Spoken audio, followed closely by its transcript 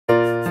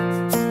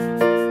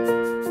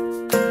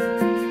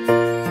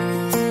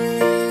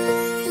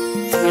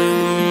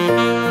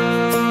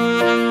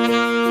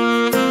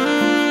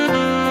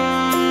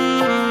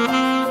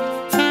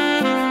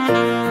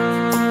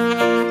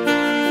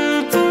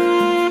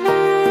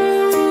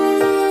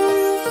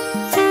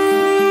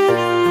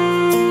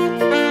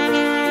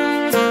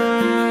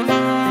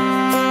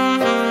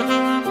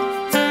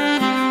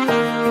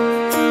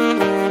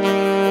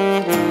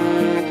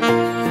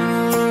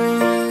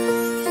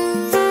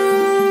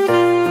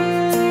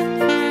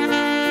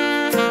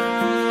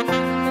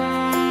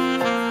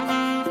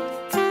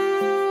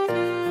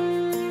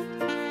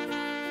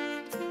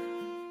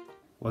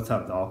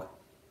What's up, dog?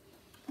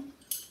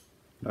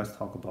 Let's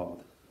talk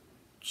about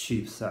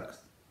cheap sax.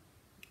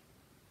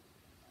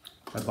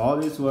 I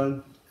bought this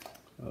one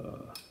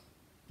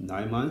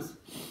 9 months.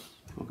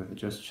 Okay,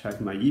 just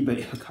check my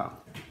eBay account.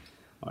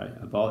 Alright,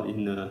 I bought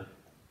in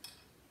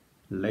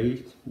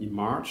late in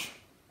March.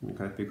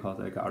 Okay, because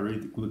I got a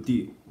really good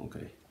deal.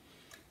 Okay,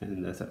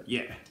 and I said,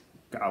 yeah,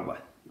 got one.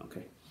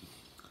 Okay,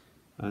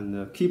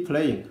 and keep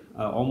playing.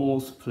 I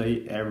almost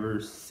play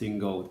every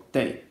single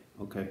day.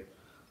 Okay,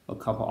 a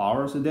couple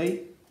hours a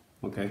day.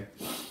 Okay,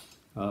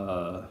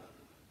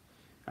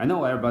 I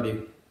know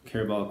everybody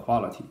care about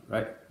quality,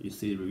 right? You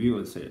see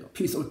reviews say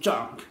piece of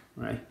junk,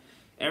 right?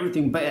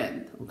 Everything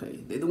bad.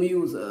 Okay, they don't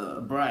use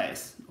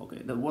brass. Okay,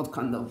 what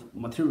kind of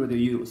material they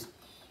use?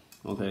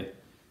 Okay,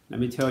 let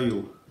me tell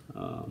you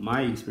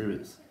my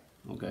experience.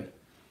 Okay,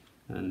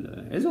 and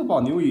it's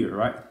about New Year,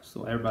 right?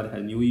 So everybody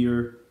had New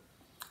Year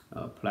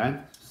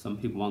plan. Some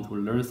people want to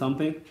learn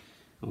something.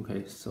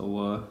 Okay,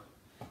 so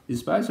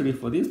especially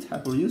for this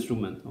type of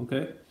instrument,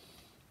 okay,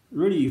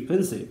 really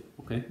expensive.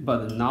 Okay,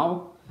 but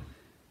now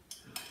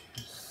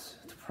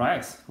the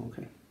price,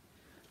 okay,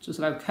 just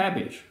like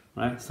cabbage,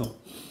 right? So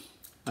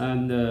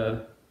and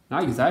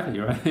not exactly,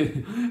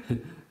 right?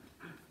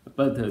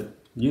 But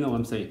you know what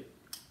I'm saying.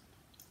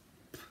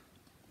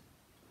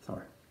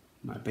 Sorry,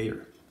 my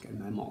beard get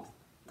in my mouth,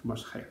 too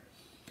much hair.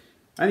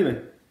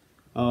 Anyway,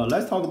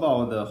 let's talk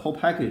about the whole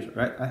package,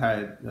 right? I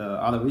had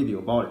other video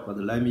about it, but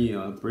let me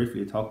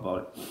briefly talk about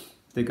it.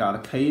 They got a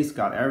case,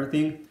 got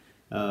everything.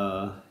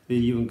 They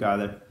even got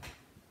a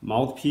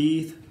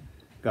mouthpiece,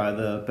 got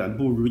the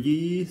bamboo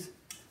reeds,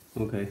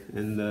 okay,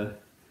 and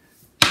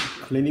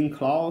cleaning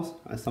cloths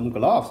and some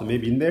gloves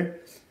maybe in there,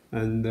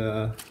 and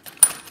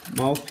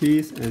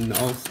mouthpiece, and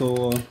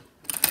also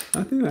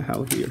I think I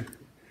have here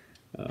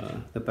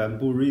the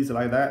bamboo reeds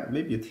like that,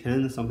 maybe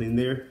 10 something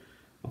there.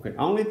 Okay,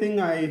 only thing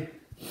I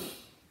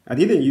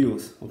didn't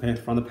use, okay,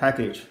 from the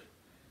package.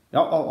 They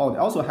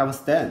also have a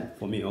stand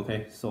for me,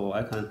 okay, so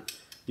I can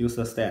use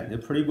the stand.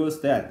 It's a pretty good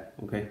stand,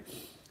 okay.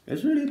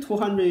 It's really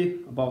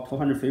about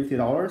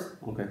 $250,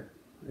 okay.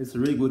 It's a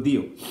really good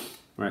deal,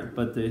 right?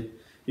 But if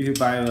you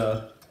buy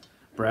a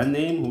brand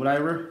name,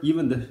 whatever,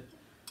 even the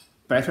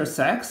better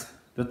Sax,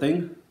 the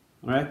thing,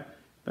 right?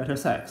 Better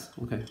Sax,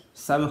 okay,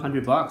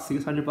 $700,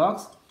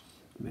 $600,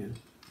 man.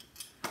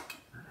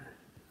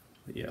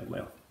 Yeah,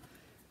 well,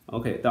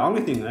 okay. The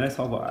only thing let's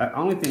talk about,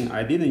 only thing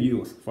I didn't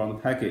use from the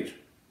package,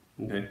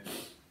 okay,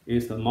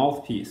 is the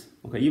mouthpiece.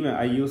 Okay, even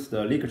I use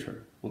the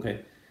ligature.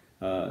 Okay,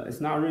 it's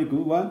not a really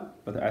good one,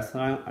 but as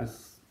long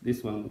as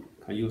this one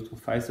can use to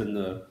fasten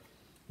the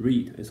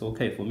reed, it's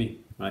okay for me,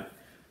 right?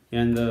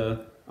 And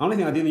only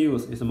thing I didn't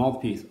use is the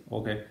mouthpiece.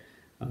 Okay,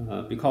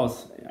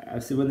 because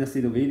when I see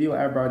the video,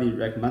 everybody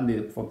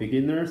recommended for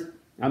beginners.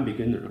 I'm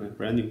beginner, okay,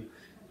 brand new.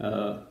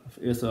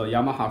 It's a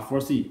Yamaha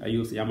 4C. I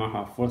use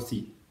Yamaha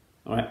 4C.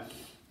 All right,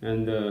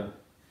 and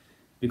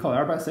because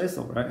everybody says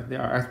so, right? They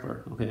are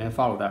expert. Okay, I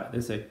follow that.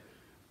 They say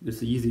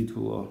it's easy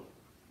to.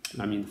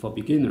 I mean, for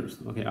beginners.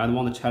 Okay, I don't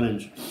want to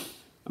challenge.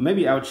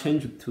 Maybe I'll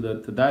change to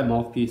that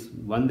mouthpiece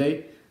one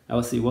day. I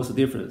will see what's the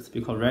difference,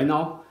 because right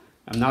now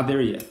I'm not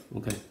there yet.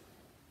 Okay,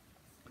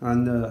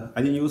 and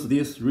I didn't use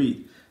this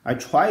reed. I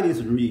tried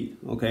this reed,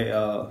 okay,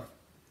 a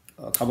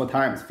couple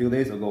times, a few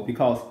days ago,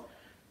 because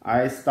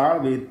I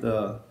start with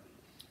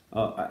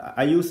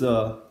I use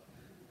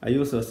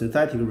a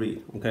synthetic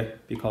reed, okay,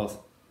 because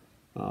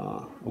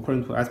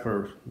according to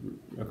expert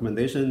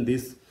recommendation,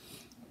 this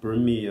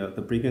bring me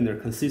the beginner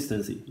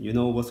consistency. You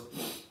know what?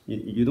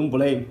 You don't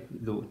blame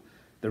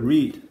the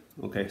reed.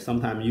 Okay,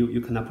 sometimes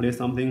you cannot play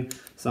something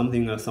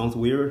sounds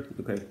weird.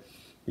 Okay,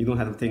 you don't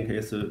have to think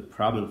it's a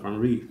problem from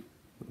reed.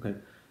 Okay,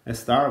 I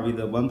start with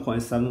the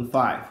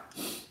 1.75.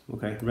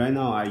 Okay, right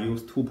now I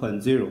use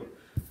 2.0.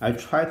 I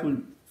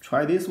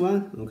try this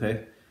one.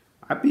 Okay,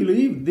 I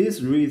believe this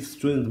reed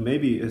strength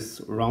maybe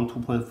is around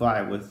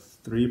 2.5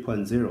 with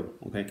 3.0.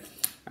 Okay,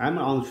 I'm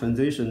on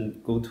transition.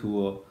 Go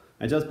to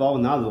I just bought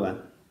another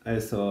one.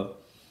 It's a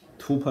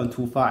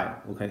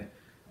 2.25. Okay,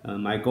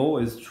 my goal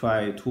is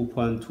try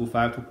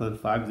 2.25,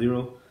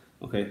 2.50.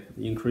 Okay,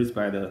 increase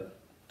by the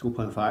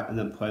 2.5 and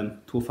then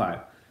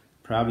 0.25.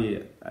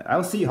 Probably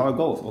I'll see how it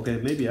goes. Okay,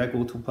 maybe I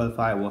go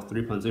 2.5 or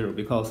 3.0,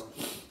 because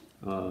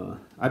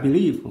I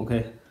believe,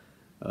 okay,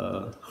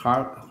 the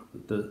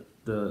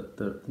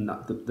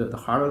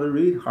harder the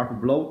reed, hard to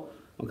blow.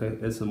 Okay,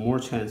 it's a more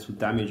chance to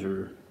damage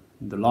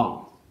the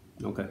lung.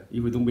 Okay,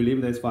 if you don't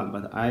believe that, it's fine,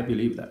 but I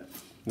believe that.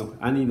 Okay,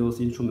 any of those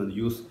instruments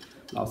use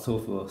lots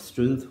of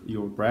strength,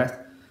 your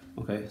breath.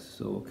 Okay,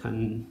 so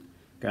can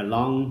get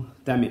lung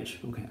damage.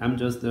 Okay, I'm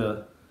just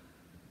a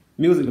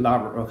music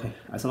lover. Okay,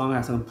 as long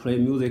as I can play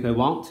music I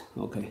want.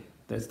 Okay,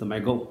 that's my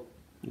goal.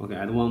 Okay,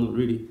 I don't want to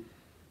really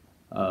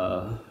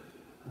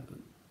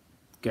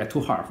get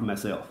too hard for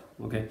myself.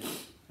 Okay,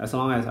 as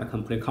long as I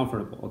can play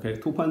comfortable. Okay,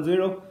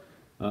 2.0,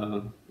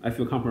 I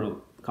feel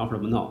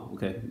comfortable now.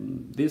 Okay,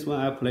 this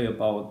one I play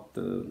about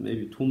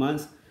maybe 2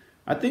 months.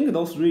 I think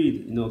those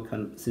reed,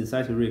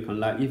 synthetic reed can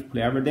last, if you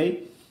play every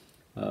day,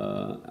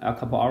 a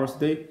couple hours a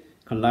day,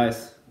 can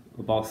last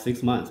about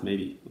 6 months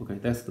maybe. Okay,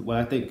 that's what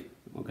I think.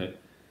 Okay,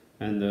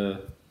 and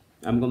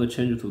I'm gonna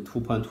change it to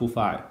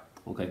 2.25.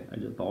 Okay, I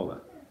just bought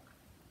that.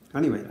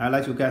 Anyway, I'll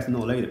let you guys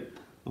know later.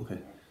 Okay,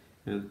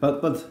 and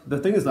but the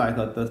thing is like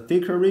the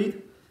thicker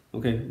reed,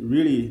 okay,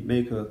 really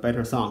make a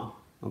better sound.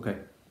 Okay,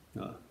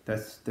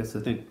 that's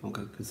the thing.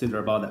 Okay, consider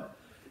about that,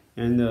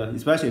 and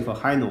especially for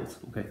high notes.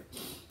 Okay,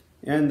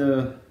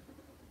 and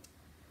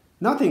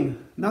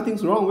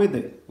nothing's wrong with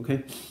it.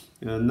 Okay,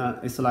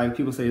 it's like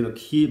people say the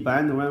key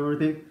bend or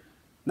everything.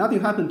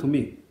 Nothing happened to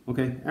me.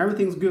 Okay,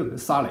 everything's good.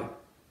 It's solid.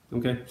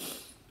 Okay,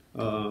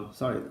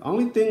 sorry.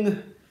 Only thing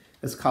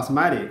is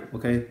cosmetic.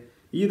 Okay,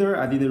 either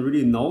I didn't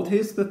really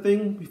notice the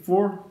thing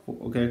before.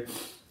 Okay,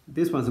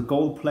 this one's a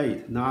gold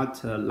plate,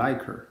 not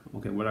lacquer.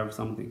 Okay, whatever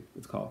something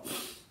it's called.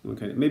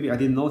 Okay, maybe I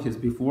didn't notice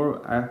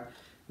before.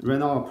 Right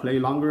now I play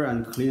longer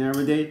and clean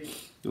every day.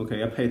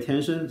 Okay, I pay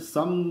attention.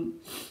 Some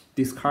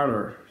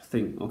discolor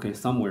thing. Okay,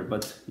 somewhere,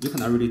 but you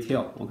cannot really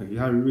tell. Okay, you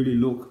have to really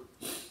look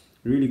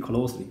really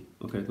closely.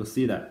 Okay, to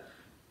see that.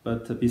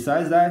 But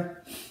besides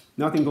that,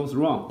 nothing goes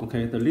wrong.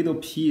 Okay, the little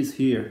piece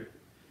here,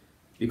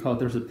 because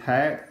there's a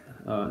pad,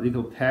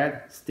 little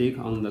pad stick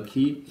on the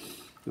key.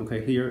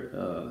 Okay, here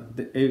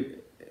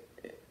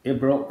it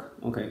broke.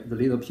 Okay, the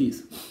little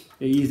piece.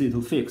 It's easy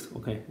to fix.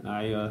 Okay,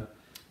 I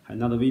had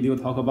another video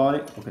talk about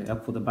it. Okay, I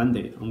put a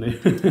band-aid on there.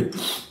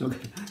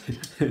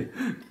 Okay,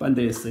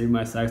 band-aid saved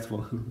my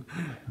saxophone.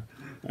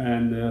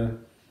 And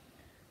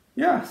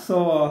yeah,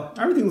 so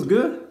everything's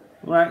good.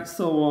 All right,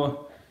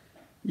 so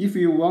if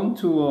you want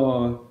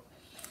to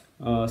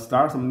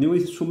start some new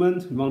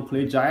instrument, you want to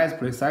play jazz,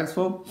 play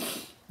saxophone,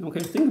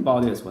 okay, think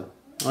about this one.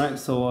 All right,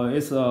 so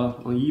it's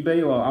on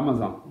eBay or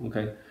Amazon.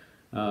 Okay,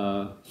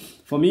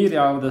 for me they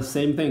are the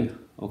same thing.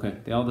 Okay,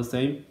 they are the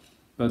same,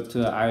 but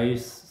I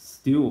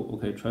still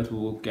try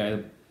to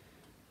get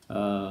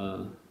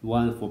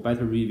one for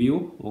better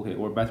review. Okay,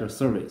 or better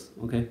service.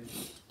 Okay,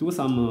 do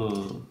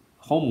some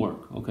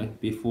homework. Okay,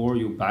 before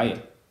you buy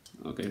it.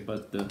 Okay,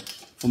 but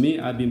for me,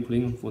 I've been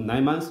playing for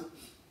 9 months.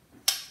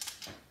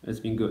 It's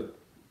been good.